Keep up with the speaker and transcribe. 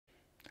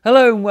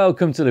Hello and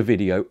welcome to the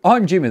video.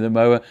 I'm Jimmy the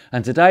Mower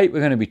and today we're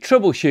going to be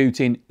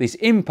troubleshooting this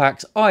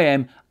Impax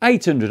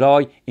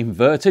IM800I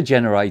inverter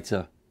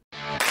generator.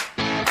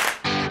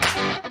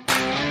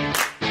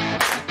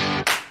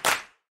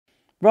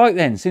 Right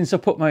then, since I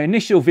put my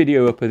initial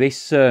video up of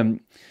this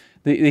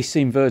this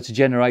inverter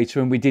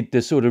generator and we did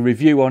the sort of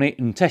review on it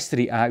and tested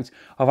it out,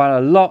 I've had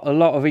a lot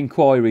of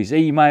inquiries,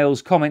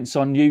 emails, comments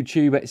on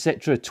YouTube,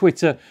 etc.,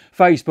 Twitter,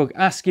 Facebook,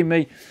 asking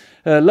me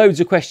loads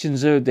of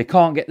questions. They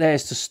can't get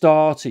theirs to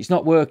start, it's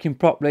not working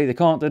properly, they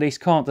can't do this,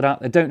 can't do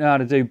that, they don't know how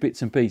to do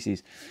bits and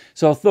pieces.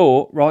 So I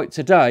thought, right,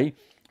 today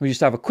we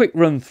just have a quick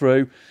run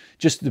through,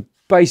 just the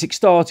basic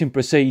starting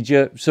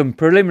procedure, some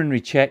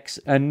preliminary checks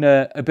and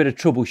a bit of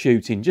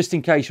troubleshooting, just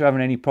in case you're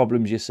having any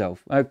problems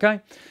yourself. Okay,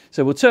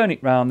 so we'll turn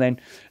it round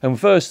then, and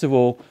first of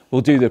all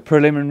we'll do the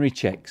preliminary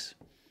checks.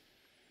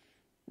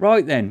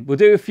 Right then, we'll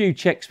do a few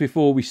checks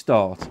before we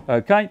start.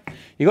 Okay,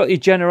 you got your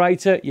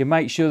generator, you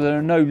make sure there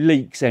are no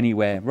leaks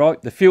anywhere,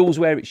 right? The fuel's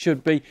where it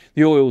should be,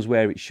 the oil's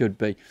where it should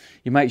be.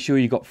 You make sure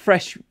you've got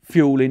fresh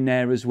fuel in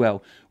there as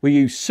well. We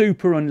use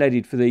super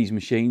unleaded for these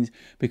machines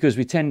because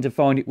we tend to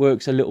find it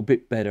works a little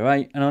bit better,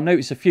 eh? And I know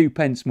it's a few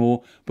pence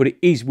more, but it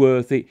is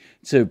worth it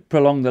to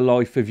prolong the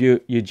life of your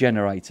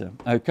generator,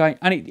 okay?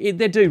 And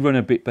they do run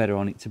a bit better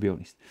on it, to be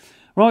honest.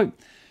 Right,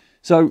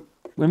 so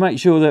we make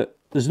sure that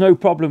there's no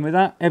problem with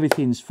that,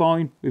 everything's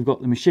fine. We've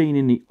got the machine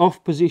in the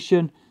off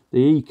position, the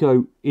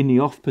eco in the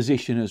off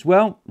position as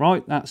well.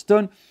 Right, that's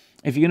done.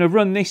 If you're going to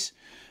run this,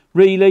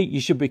 really,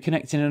 you should be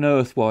connecting an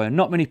earth wire.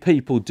 Not many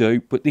people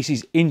do, but this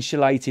is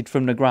insulated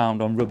from the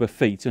ground on rubber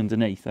feet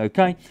underneath,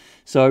 okay?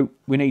 So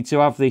we need to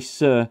have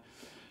this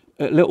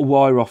little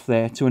wire off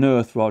there to an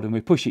earth rod, and we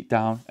push it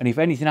down, and if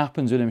anything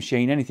happens with the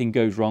machine, anything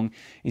goes wrong,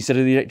 instead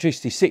of the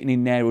electricity sitting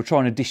in there or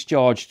trying to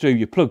discharge through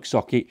your plug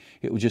socket,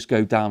 it will just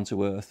go down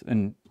to earth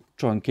and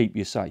try and keep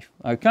you safe.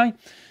 Okay,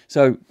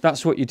 so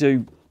that's what you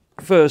do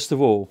first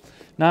of all.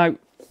 Now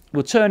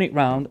we'll turn it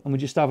round and we'll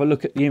just have a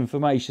look at the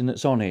information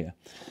that's on here.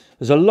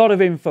 There's a lot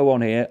of info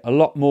on here, a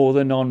lot more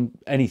than on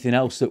anything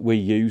else that we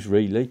use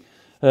really.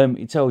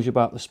 It tells you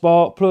about the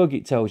spark plug,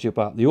 it tells you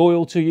about the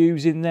oil to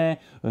use in there,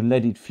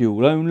 unleaded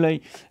fuel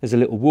only. There's a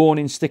little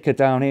warning sticker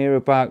down here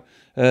about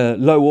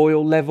low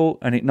oil level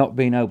and it not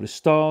being able to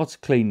start,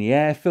 clean the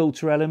air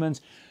filter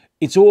elements.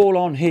 It's all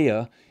on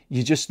here.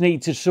 You just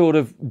need to sort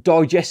of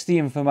digest the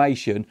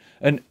information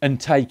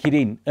and take it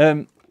in.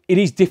 It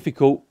is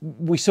difficult.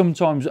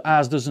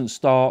 Ours doesn't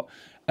start,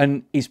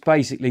 and it's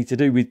basically to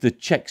do with the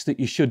checks that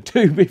you should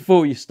do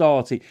before you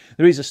start it.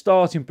 There is a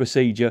starting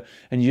procedure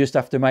and you just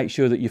have to make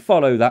sure that you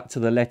follow that to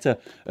the letter,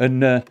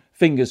 and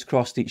fingers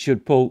crossed it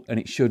should pull and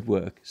it should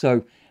work.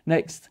 So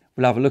next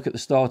we'll have a look at the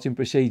starting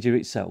procedure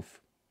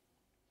itself.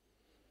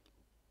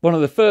 One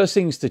of the first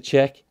things to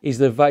check is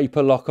the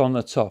vapor lock on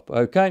the top,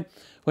 okay?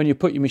 When you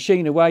put your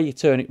machine away, you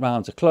turn it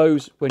round to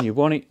close. When you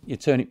want it, you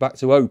turn it back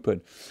to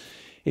open.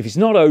 If it's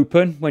not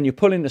open, when you're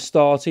pulling to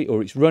start it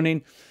or it's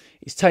running,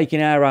 it's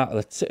taking air out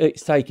of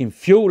it's taking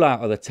fuel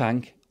out of the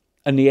tank,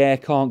 and the air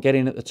can't get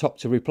in at the top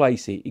to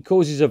replace it. It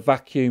causes a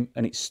vacuum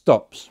and it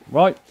stops,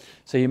 right?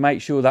 So you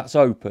make sure that's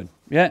open,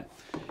 yeah?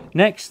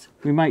 Next,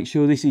 we make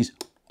sure this is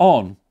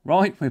on,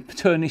 right? We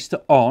turn this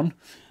to on,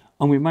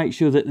 and we make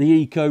sure that the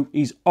eco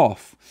is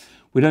off.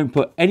 We don't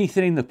put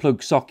anything in the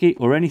plug socket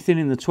or anything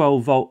in the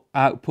 12-volt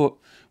output.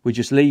 We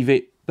just leave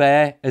it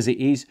bare as it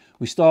is.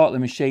 We start the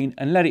machine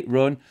and let it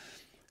run,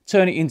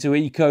 turn it into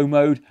eco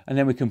mode, and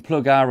then we can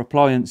plug our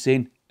appliance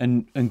in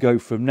and go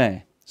from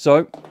there.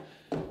 So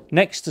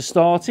next, to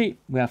start it,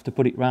 we have to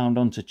put it round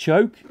onto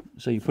choke.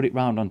 So you put it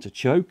round onto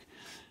choke.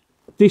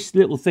 This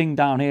little thing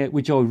down here,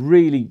 which I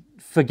really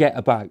forget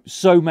about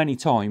so many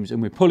times,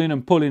 and we're pulling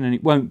and pulling and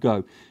it won't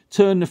go.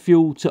 Turn the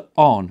fuel to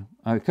on,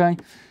 okay?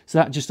 So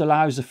that just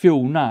allows the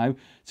fuel now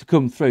to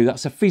come through.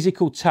 That's a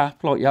physical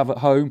tap like you have at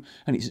home,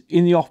 and it's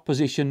in the off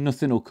position,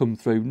 nothing will come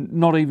through,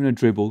 not even a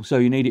dribble. So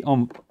you need it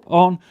on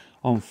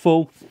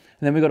full.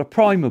 And then we've got a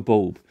primer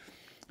bulb,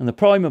 and the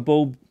primer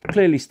bulb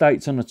clearly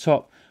states on the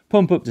top,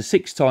 pump up to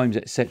 6 times,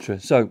 etc.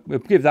 So we'll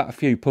give that a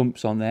few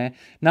pumps on there.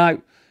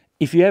 Now,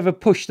 if you ever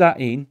push that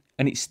in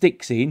and it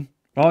sticks in,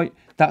 right,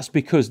 that's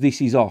because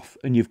this is off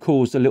and you've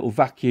caused a little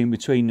vacuum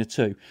between the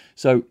two.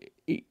 So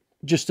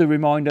just a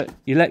reminder,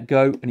 you let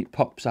go and it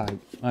pops out.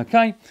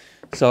 Okay,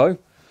 so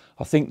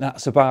I think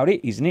that's about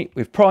it, isn't it?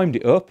 We've primed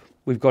it up,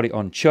 we've got it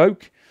on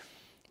choke,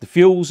 the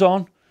fuel's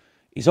on,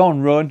 it's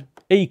on run,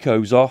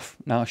 eco's off.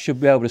 Now I should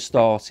be able to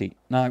start it.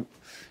 Now,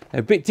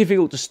 a bit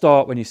difficult to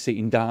start when you're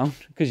sitting down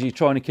because you're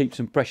trying to keep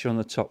some pressure on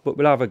the top, but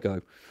we'll have a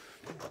go.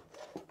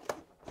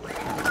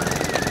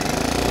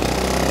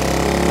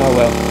 Oh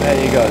well,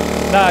 there you go.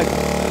 Now,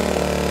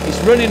 it's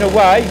running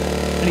away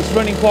and it's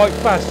running quite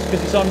fast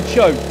because it's on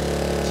choke.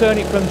 Turn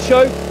it from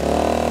choke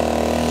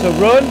to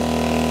run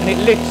and it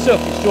lifts up,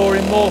 it's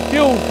drawing more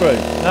fuel through.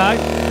 Now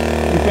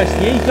we press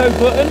the eco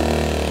button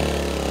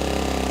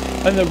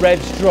and the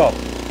revs drop.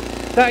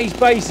 That is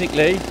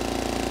basically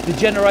the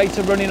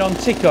generator running on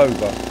tick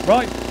over,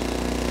 right?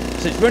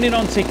 So it's running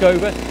on tick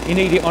over, you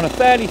need it on a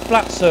fairly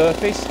flat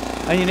surface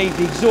and you need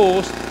the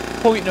exhaust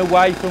pointing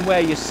away from where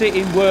you're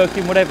sitting,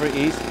 working, whatever it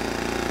is.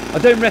 I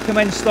don't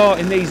recommend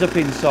starting these up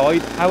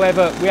inside.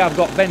 However, we have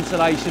got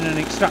ventilation and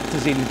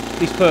extractors in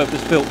this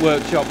purpose-built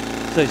workshop,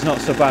 so it's not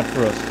so bad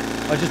for us.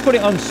 I just put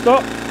it on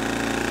stop.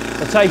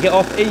 I take it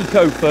off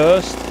eco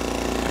first.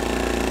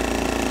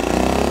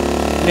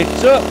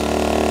 Lifts up.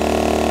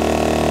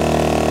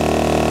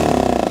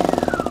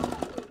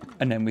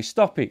 And then we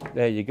stop it.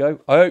 There you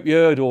go. I hope you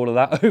heard all of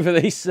that over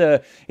this.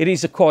 It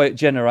is a quiet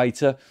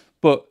generator,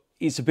 but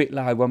it's a bit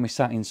loud when we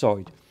sat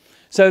inside.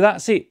 So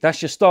that's it.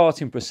 That's your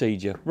starting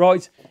procedure.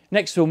 Right,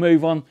 next we'll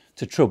move on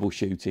to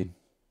troubleshooting.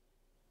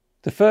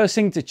 The first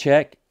thing to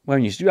check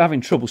when you're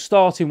having trouble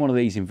starting one of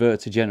these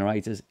inverter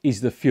generators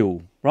is the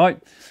fuel, right?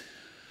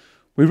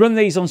 We run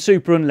these on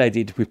super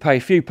unleaded. We pay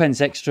a few pence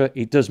extra.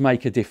 It does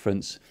make a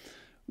difference.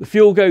 The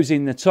fuel goes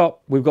in the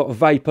top. We've got a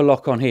vapor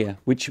lock on here,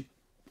 which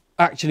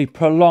actually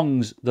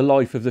prolongs the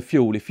life of the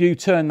fuel. If you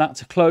turn that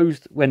to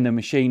closed when the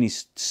machine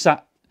is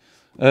sat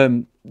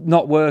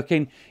not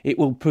working, it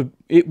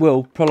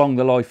will prolong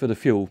the life of the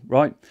fuel,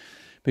 right?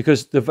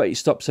 Because it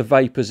stops the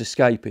vapors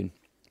escaping.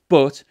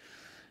 But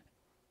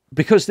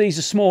because these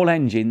are small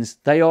engines,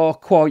 they are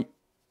quite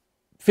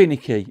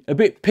finicky, a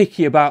bit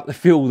picky about the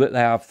fuel that they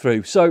have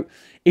through. So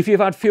if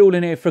you've had fuel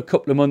in here for a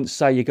couple of months,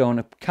 say you go on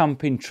a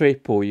camping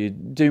trip or you're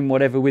doing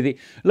whatever with it,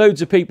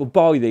 loads of people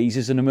buy these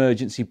as an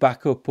emergency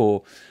backup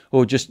or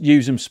just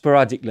use them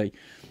sporadically.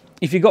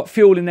 If you've got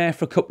fuel in there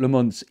for a couple of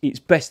months, it's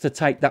best to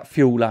take that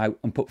fuel out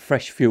and put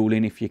fresh fuel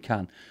in if you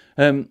can.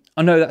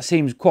 I know that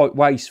seems quite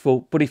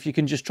wasteful, but if you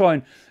can just try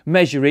and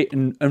measure it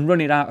and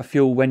run it out of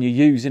fuel when you're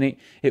using it,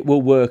 it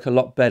will work a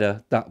lot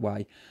better that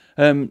way.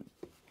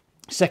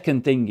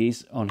 Second thing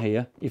is on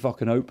here, if I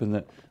can open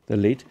the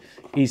lid,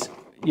 is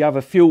you have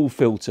a fuel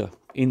filter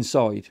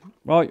inside,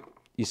 right?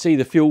 You see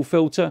the fuel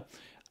filter?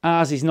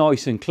 Ours is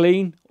nice and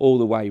clean all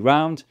the way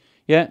round,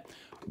 yeah?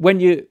 When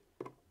you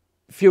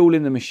fuel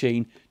in the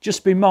machine,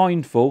 just be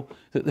mindful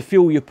that the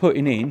fuel you're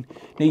putting in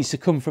needs to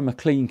come from a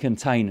clean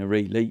container,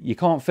 really. You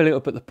can't fill it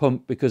up at the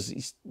pump because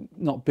it's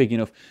not big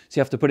enough, so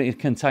you have to put it in a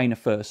container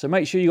first. So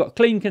make sure you've got a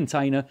clean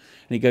container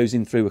and it goes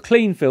in through a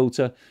clean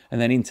filter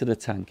and then into the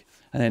tank.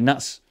 And then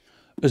that's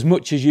as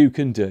much as you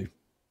can do.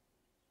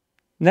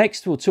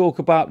 Next, we'll talk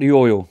about the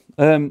oil.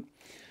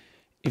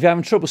 If you're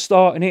having trouble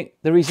starting it,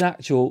 there is an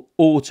actual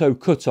auto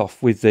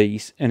cut-off with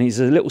these, and there's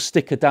a little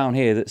sticker down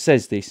here that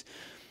says this.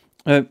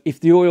 If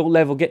the oil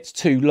level gets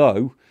too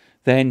low,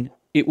 then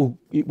it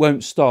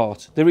won't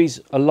start. There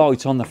is a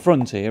light on the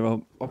front here,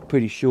 I'm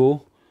pretty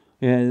sure.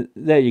 Yeah,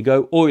 there you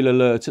go, oil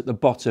alert at the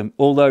bottom.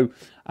 Although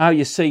how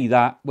you see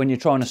that when you're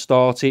trying to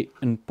start it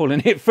and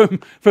pulling it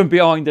from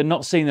behind and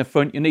not seeing the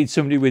front, you need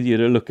somebody with you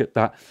to look at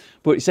that.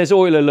 But it says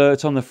oil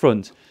alert on the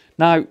front.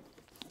 Now,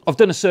 I've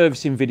done a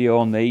servicing video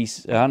on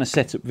these and a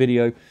setup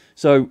video,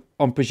 so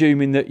I'm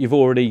presuming that you've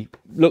already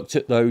looked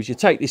at those. You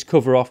take this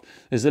cover off,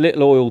 there's a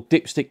little oil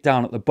dipstick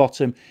down at the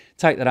bottom,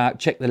 take that out,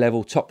 check the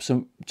level, top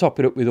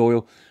it up with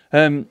oil.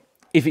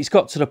 If it's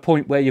got to the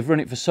point where you've run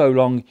it for so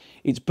long,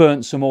 it's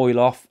burnt some oil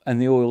off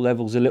and the oil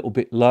level's a little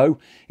bit low.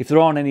 If there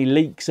aren't any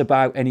leaks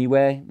about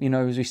anywhere, you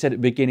know, as we said at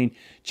the beginning,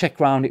 check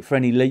around it for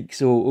any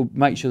leaks or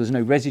make sure there's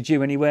no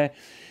residue anywhere.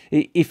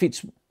 If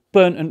it's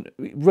burnt and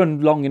run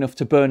long enough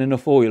to burn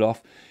enough oil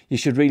off, you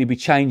should really be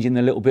changing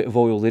the little bit of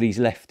oil that is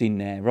left in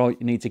there, right?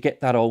 You need to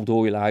get that old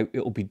oil out.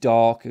 It'll be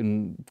dark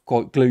and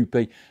quite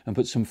gloopy, and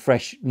put some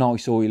fresh,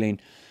 nice oil in.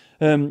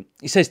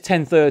 It says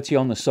 1030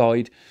 on the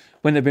side.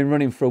 When they've been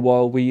running for a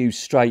while, we use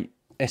straight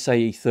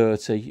SAE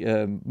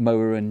 30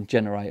 mower and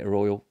generator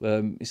oil.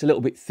 It's a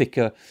little bit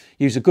thicker.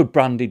 Use a good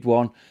branded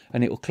one,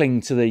 and it will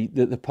cling to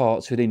the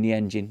parts within the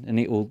engine, and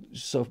it will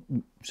sort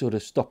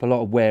of stop a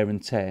lot of wear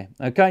and tear.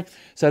 Okay,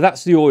 so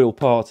that's the oil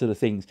part of the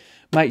things.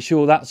 Make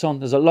sure that's on.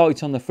 There's a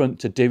light on the front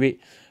to do it.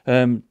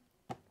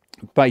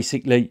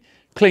 Basically,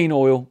 clean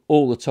oil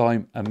all the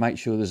time and make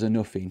sure there's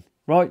enough in.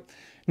 Right.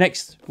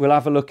 Next, we'll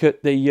have a look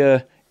at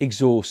the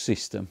exhaust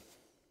system.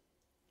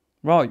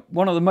 Right,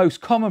 one of the most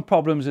common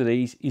problems with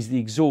these is the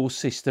exhaust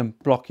system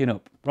blocking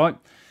up, right?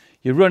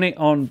 You run it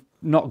on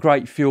not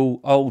great fuel,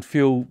 old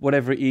fuel,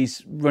 whatever it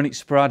is, run it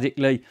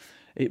sporadically.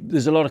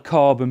 There's a lot of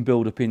carbon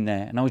buildup in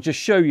there. And I'll just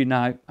show you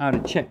now how to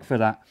check for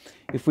that.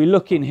 If we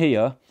look in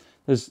here,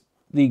 there's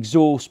the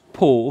exhaust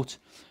port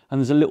and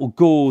there's a little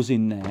gauze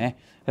in there.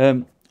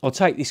 I'll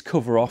take this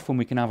cover off and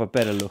we can have a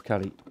better look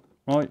at it,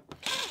 right?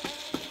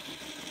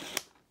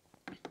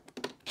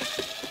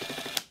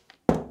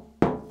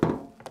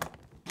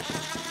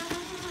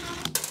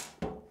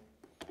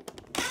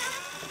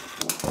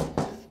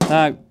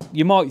 Now,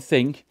 you might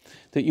think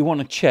that you want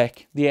to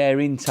check the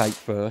air intake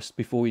first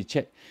before you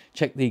check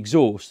the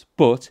exhaust,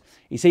 but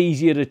it's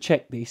easier to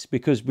check this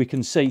because we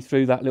can see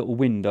through that little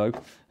window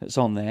that's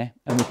on there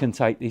and we can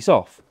take this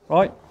off,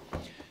 right?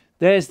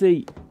 This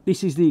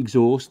is the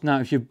exhaust. Now,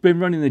 if you've been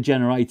running the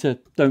generator,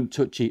 don't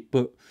touch it,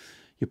 but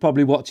you're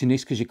probably watching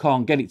this because you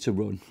can't get it to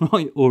run,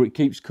 right? Or it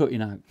keeps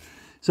cutting out.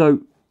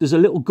 So there's a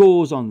little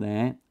gauze on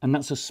there, and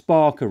that's a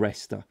spark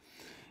arrestor.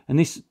 And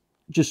this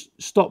just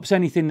stops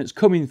anything that's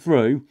coming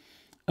through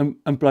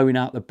and blowing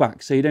out the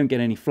back, so you don't get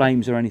any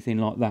flames or anything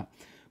like that.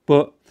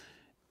 But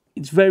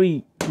it's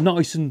very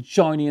nice and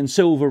shiny and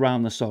silver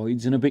around the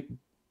sides and a bit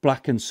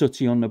black and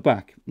sooty on the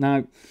back.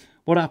 Now,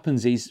 what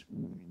happens is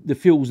the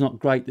fuel's not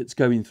great that's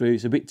going through,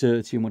 it's a bit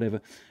dirty and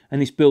whatever,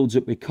 and this builds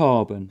up with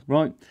carbon,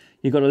 right?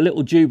 You've got a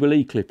little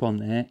Jubilee clip on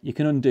there. You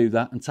can undo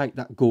that and take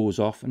that gauze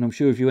off, and I'm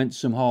sure if you went to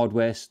some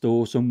hardware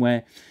store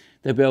somewhere,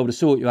 they'll be able to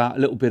sort you out a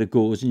little bit of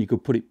gauze and you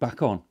could put it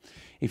back on.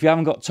 If you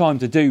haven't got time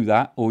to do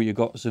that, or you've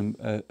got some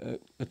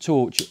a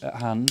torch at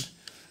hand,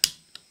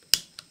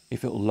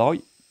 if it'll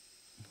light,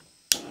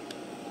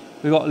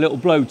 we've got a little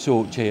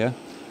blowtorch here,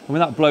 and with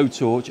that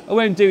blowtorch, I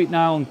won't do it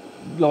now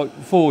like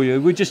for you,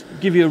 we'll just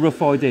give you a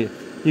rough idea.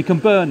 You can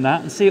burn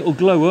that and see it'll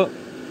glow up,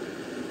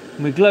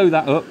 and we glow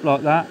that up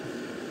like that.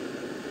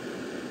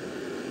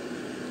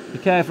 Be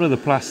careful of the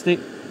plastic,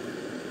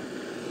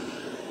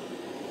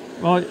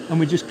 right? And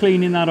we're just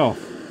cleaning that off,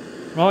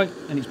 right?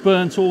 And it's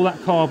burnt all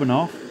that carbon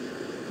off,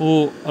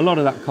 or a lot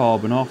of that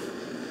carbon off.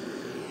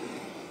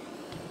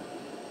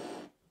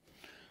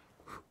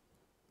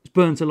 It's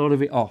burnt a lot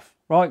of it off,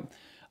 right?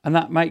 And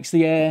that makes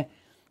the air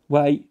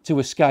way to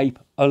escape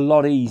a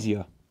lot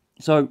easier.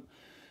 So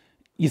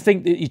you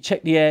think that you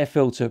check the air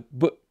filter,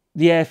 but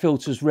the air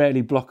filters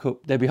rarely block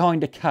up. They're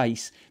behind a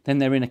case, then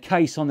they're in a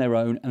case on their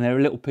own, and they're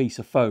a little piece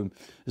of foam.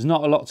 There's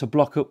not a lot to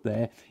block up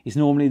there. It's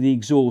normally the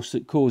exhaust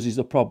that causes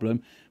the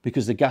problem,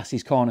 because the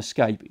gases can't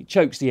escape. It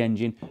chokes the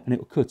engine and it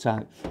will cut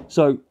out.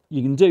 So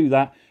you can do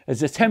that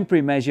as a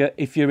temporary measure.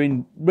 If you're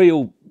in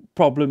real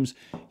problems,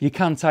 you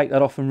can take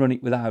that off and run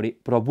it without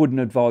it, but I wouldn't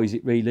advise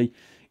it really.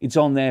 It's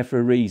on there for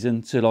a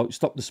reason, to like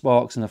stop the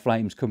sparks and the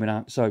flames coming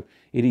out. So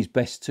it is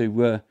best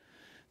to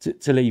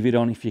leave it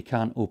on if you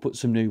can, or put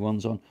some new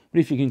ones on. But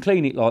if you can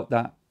clean it like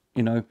that,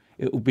 you know,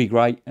 it will be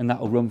great, and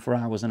that'll run for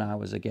hours and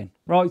hours again.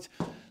 Right,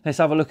 let's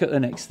have a look at the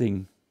next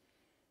thing.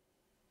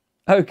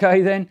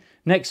 Okay then,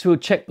 next we'll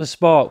check the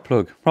spark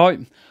plug. Right,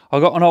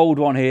 I've got an old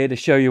one here to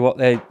show you what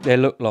they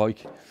look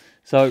like.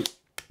 So,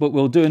 but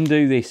we'll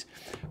do this.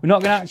 We're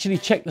not going to actually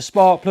check the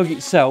spark plug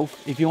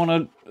itself. If you want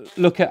to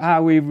look at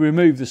how we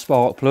remove the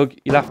spark plug,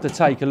 you'll have to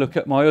take a look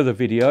at my other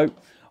video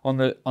on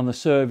the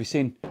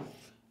servicing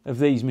of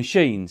these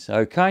machines.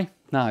 Okay,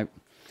 now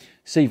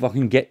see if I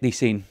can get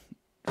this in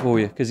for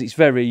you, because it's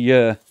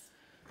very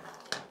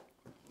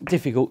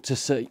difficult to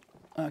see.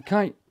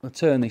 Okay, I'll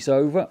turn this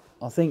over.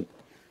 I think,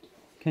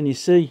 can you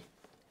see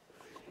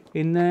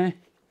in there?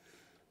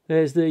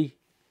 There's the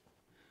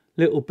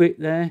little bit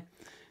there.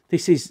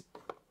 This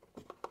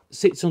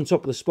sits on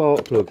top of the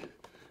spark plug,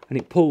 and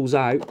it pulls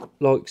out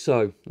like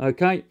so.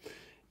 Okay,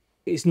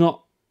 it's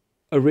not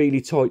a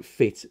really tight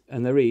fit,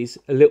 and there is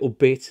a little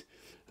bit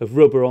of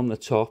rubber on the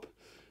top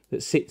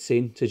that sits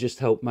in to just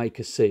help make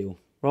a seal,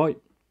 right?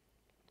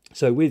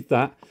 So with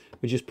that,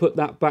 we just put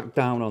that back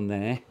down on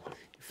there.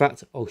 In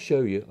fact, I'll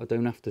show you. I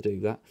don't have to do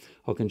that.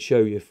 I can show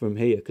you from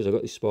here, because I've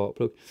got this spark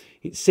plug.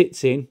 It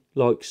sits in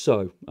like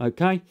so,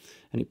 okay?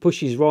 And it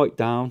pushes right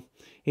down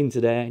into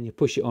there, and you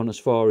push it on as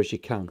far as you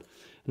can.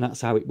 And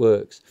that's how it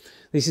works.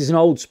 This is an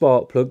old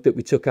spark plug that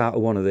we took out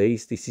of one of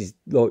these. This is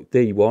like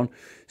D1,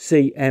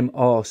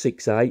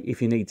 CMR6A,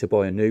 if you need to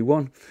buy a new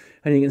one.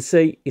 And you can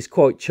see it's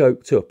quite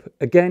choked up.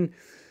 Again,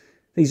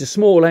 these are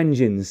small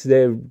engines.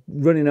 They're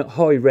running at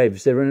high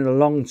revs. They're running a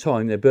long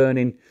time. They're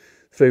burning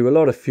through a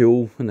lot of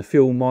fuel, and the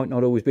fuel might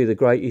not always be the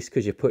greatest,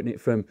 because you're putting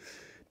it from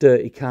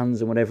dirty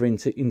cans and whatever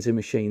into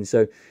machines.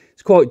 So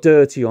it's quite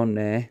dirty on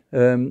there.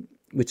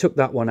 We took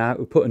that one out.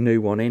 We put a new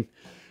one in,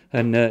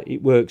 and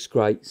it works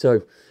great.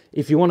 So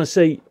if you want to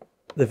see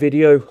the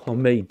video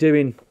on me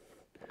doing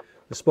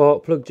the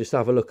spark plug, just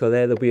have a look there.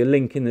 There'll be a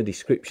link in the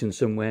description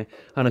somewhere,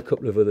 and a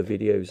couple of other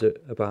videos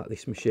about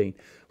this machine.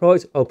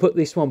 Right, I'll put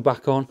this one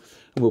back on,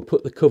 and we'll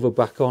put the cover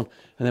back on,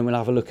 and then we'll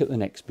have a look at the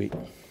next bit.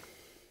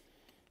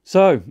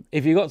 So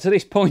if you got to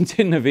this point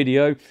in the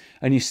video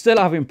and you're still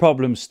having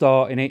problems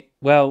starting it,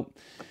 well,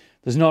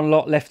 there's not a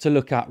lot left to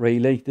look at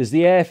really. There's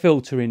the air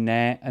filter in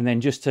there, and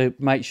then just to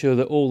make sure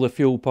that all the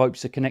fuel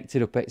pipes are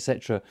connected up,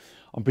 etc.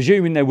 I'm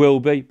presuming there will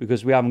be,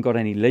 because we haven't got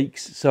any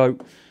leaks. So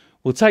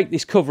we'll take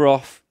this cover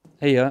off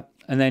here,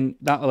 and then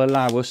that'll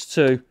allow us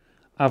to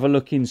have a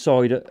look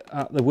inside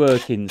at the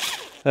workings.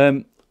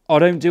 I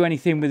don't do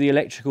anything with the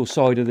electrical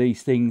side of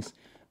these things.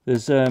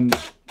 There's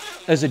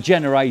as a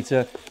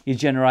generator, you're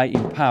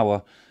generating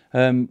power.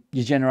 You're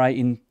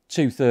generating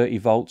 230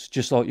 volts,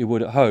 just like you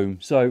would at home.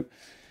 So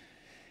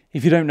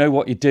if you don't know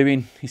what you're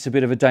doing, it's a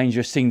bit of a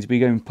dangerous thing to be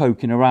going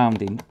poking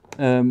around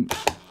in.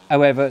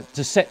 However,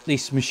 to set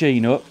this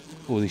machine up,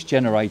 or this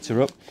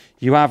generator up,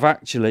 you have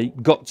actually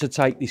got to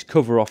take this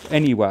cover off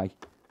anyway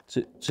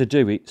to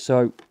do it.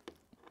 So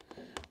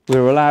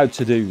we're allowed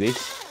to do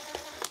this,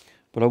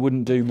 but I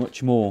wouldn't do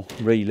much more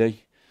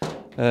really.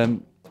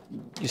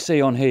 You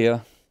see on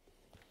here,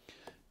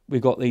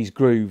 we've got these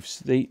grooves.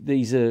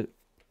 These are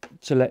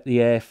to let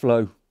the air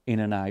flow in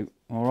and out.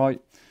 All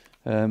right,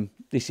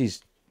 this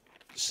is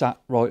sat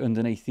right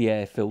underneath the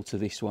air filter,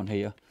 this one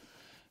here.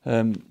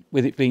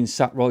 With it being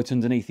sat right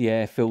underneath the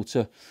air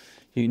filter,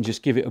 you can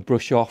just give it a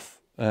brush off,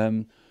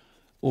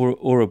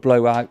 or a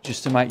blowout,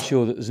 just to make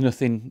sure that there's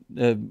nothing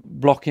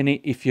blocking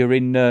it. If you're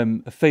in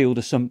a field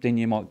or something,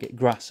 you might get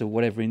grass or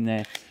whatever in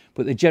there,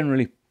 but they're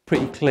generally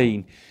pretty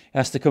clean. It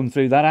has to come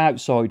through that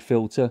outside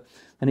filter,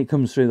 and it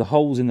comes through the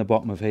holes in the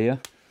bottom of here.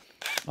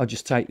 I'll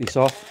just take this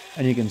off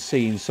and you can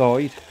see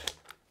inside.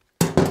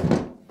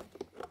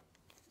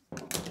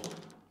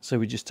 So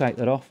we just take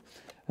that off,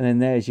 and then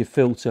there's your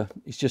filter.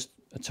 It's just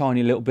a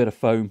tiny little bit of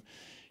foam,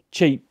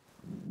 cheap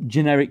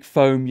generic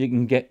foam. You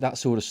can get that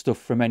sort of stuff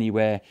from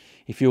anywhere.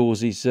 If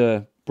yours is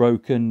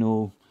broken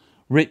or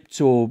ripped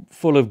or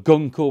full of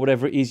gunk or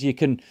whatever it is, you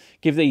can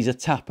give these a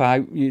tap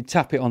out. You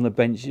tap it on the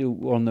bench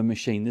or on the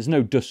machine. There's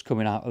no dust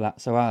coming out of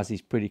that, so ours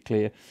is pretty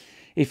clear.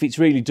 If it's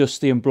really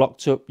dusty and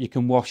blocked up, you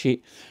can wash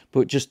it,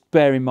 but just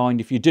bear in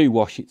mind, if you do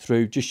wash it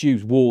through, just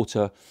use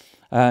water.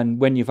 And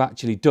when you've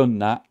actually done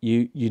that,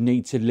 you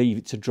need to leave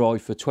it to dry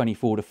for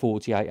 24 to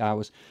 48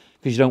 hours,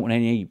 because you don't want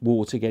any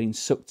water getting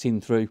sucked in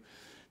through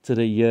to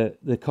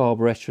the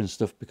carburetor and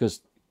stuff,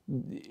 because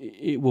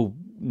it will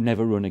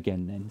never run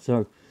again then.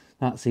 So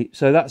that's it.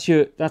 So that's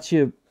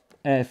your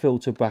air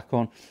filter back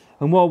on.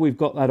 And while we've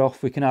got that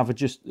off, we can have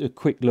just a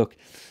quick look.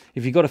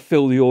 If you've got to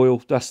fill the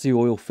oil, that's the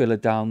oil filler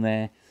down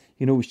there.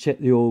 You can always check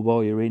the oil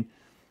while you're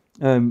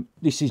in.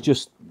 This is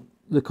just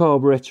the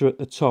carburetor at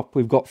the top.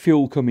 We've got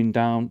fuel coming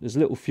down. There's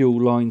little fuel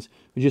lines.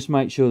 We just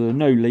make sure there are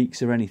no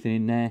leaks or anything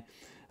in there.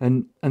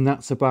 And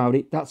that's about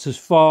it. That's as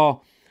far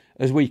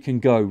as we can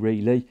go,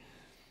 really.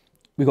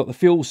 We've got the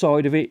fuel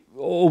side of it.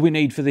 All we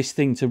need for this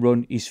thing to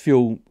run is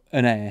fuel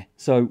and air.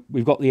 So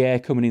we've got the air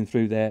coming in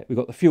through there. We've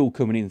got the fuel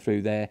coming in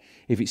through there.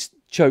 If it's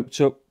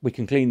choked up, we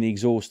can clean the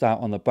exhaust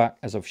out on the back,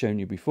 as I've shown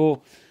you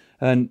before.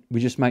 And we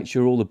just make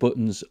sure all the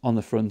buttons on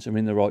the front are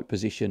in the right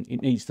position.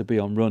 It needs to be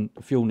on run.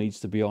 The fuel needs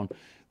to be on.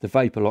 The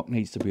vapor lock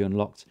needs to be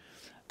unlocked.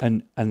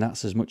 And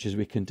that's as much as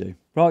we can do.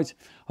 Right,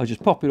 I'll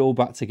just pop it all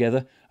back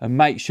together and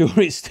make sure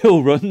it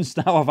still runs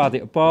now I've had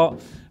it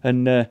apart.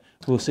 And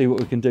we'll see what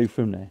we can do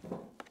from there.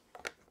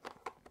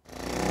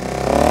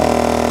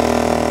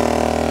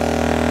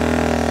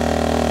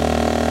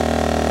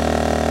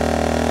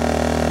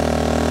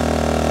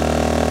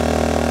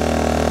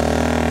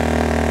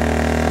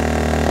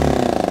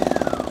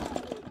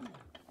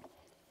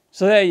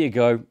 So there you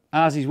go.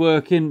 Ours is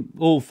working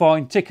all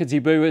fine,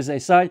 tickety-boo, as they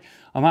say.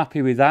 I'm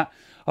happy with that.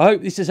 I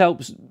hope this has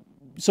helped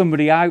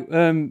somebody out.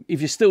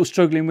 If you're still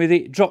struggling with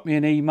it, drop me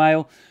an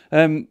email.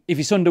 If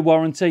it's under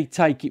warranty,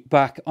 take it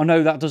back. I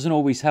know that doesn't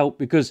always help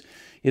because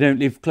you don't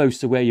live close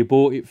to where you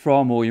bought it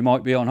from, or you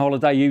might be on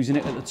holiday using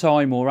it at the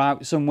time, or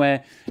out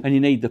somewhere and you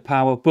need the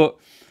power. But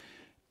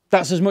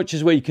that's as much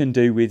as we can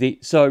do with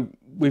it. So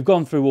we've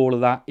gone through all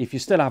of that. If you're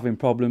still having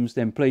problems,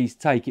 then please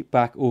take it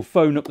back or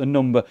phone up the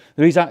number.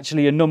 There is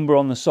actually a number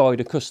on the side,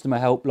 a customer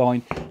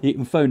helpline. You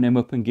can phone them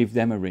up and give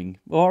them a ring.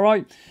 All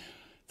right.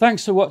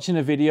 Thanks for watching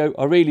the video.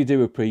 I really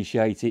do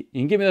appreciate it.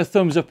 You can give me a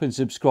thumbs up and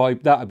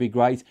subscribe. That'd be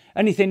great.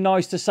 Anything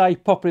nice to say,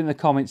 pop it in the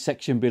comments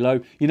section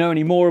below. You know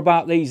any more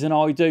about these than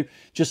I do,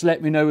 just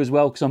let me know as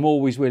well, because I'm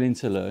always willing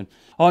to learn.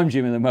 I'm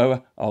Jimmy the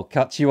Mower. I'll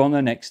catch you on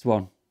the next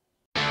one.